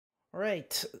All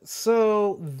right,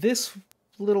 so this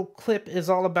little clip is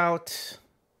all about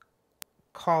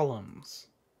columns,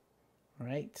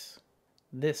 right?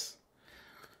 This.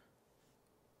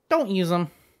 Don't use them.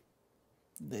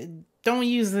 Don't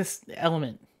use this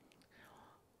element.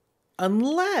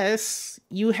 Unless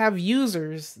you have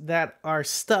users that are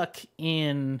stuck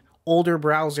in older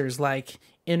browsers like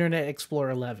Internet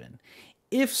Explorer 11.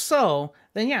 If so,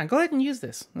 then yeah, go ahead and use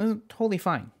this. That's totally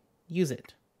fine. Use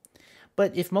it.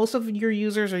 But if most of your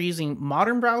users are using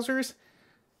modern browsers,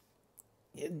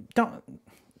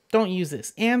 don't use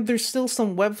this. And there's still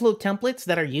some Webflow templates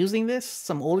that are using this,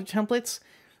 some older templates.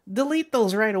 Delete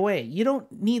those right away. You don't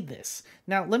need this.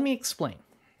 Now, let me explain.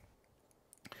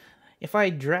 If I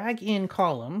drag in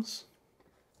columns,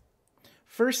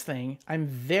 first thing, I'm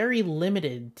very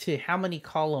limited to how many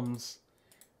columns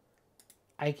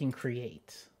I can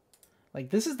create.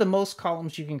 Like, this is the most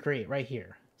columns you can create right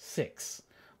here, 6.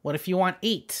 What if you want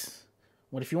 8?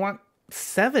 What if you want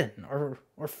 7 or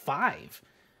 5?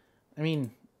 I mean,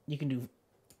 you can do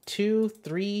 2,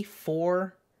 3,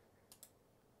 4,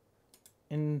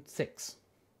 and 6.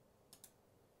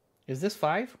 Is this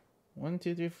 5? 1,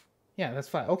 2, 3, 4. Yeah, that's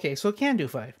 5. Okay, so it can do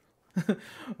 5. All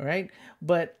right,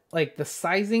 but like the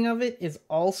sizing of it is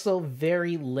also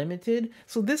very limited.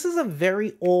 So this is a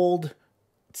very old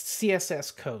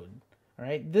CSS code. All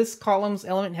right, this columns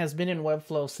element has been in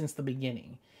Webflow since the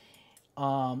beginning.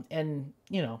 And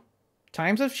you know,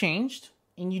 times have changed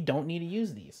and you don't need to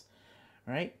use these.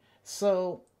 All right,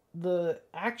 so the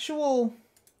actual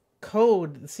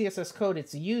code, the CSS code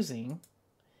it's using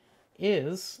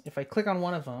is, if I click on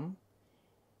one of them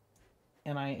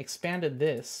and I expanded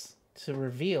this to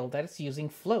reveal that it's using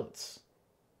floats.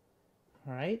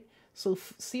 All right, so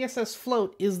CSS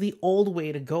float is the old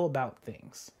way to go about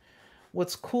things.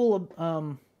 What's cool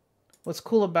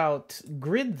about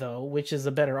grid, though, which is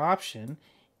a better option,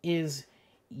 is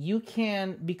you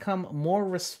can become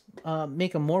more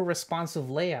make a more responsive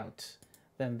layout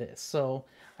than this. So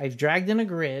I've dragged in a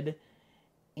grid,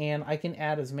 and I can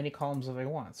add as many columns as I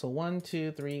want. So 1,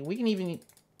 2, 3. We can even,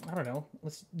 I don't know,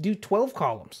 let's do 12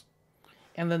 columns,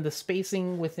 and then the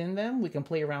spacing within them, we can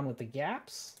play around with the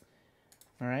gaps.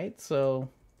 All right, so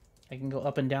I can go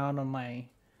up and down on my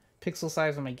pixel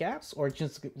size on my gaps, or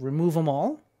just remove them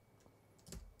all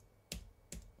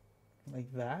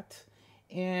like that.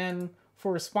 And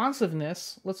for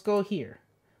responsiveness, let's go here.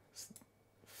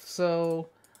 So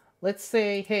let's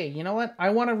say, hey, you know what?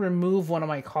 I want to remove one of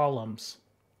my columns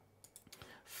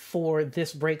for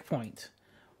this breakpoint.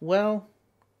 Well,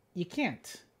 you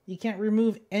can't. You can't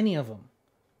remove any of them.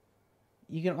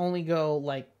 You can only go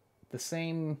like the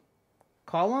same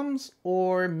columns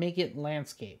or make it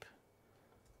landscape.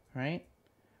 Right?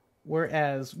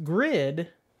 Whereas grid,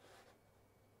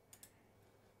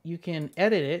 you can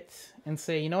edit it and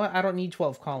say, you know what, I don't need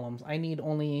 12 columns. I need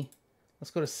only,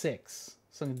 let's go to 6.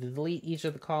 So I'm going to delete each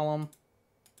of the column.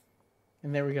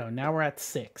 And there we go. Now we're at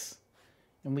 6.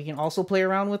 And we can also play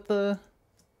around with the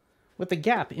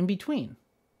gap in between.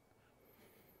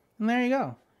 And there you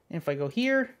go. And if I go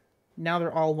here, now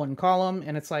they're all one column.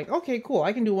 And it's like, okay, cool.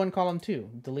 I can do one column too.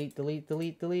 Delete, delete,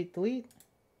 delete, delete, delete.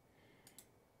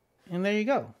 And there you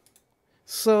go.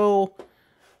 So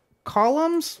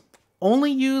columns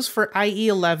only use for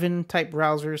IE11 type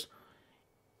browsers,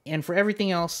 and for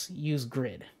everything else, use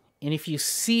grid. And if you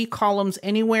see columns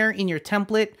anywhere in your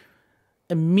template,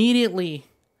 immediately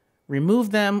remove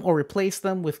them or replace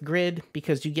them with grid,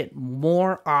 because you get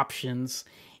more options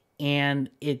and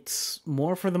it's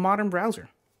more for the modern browser.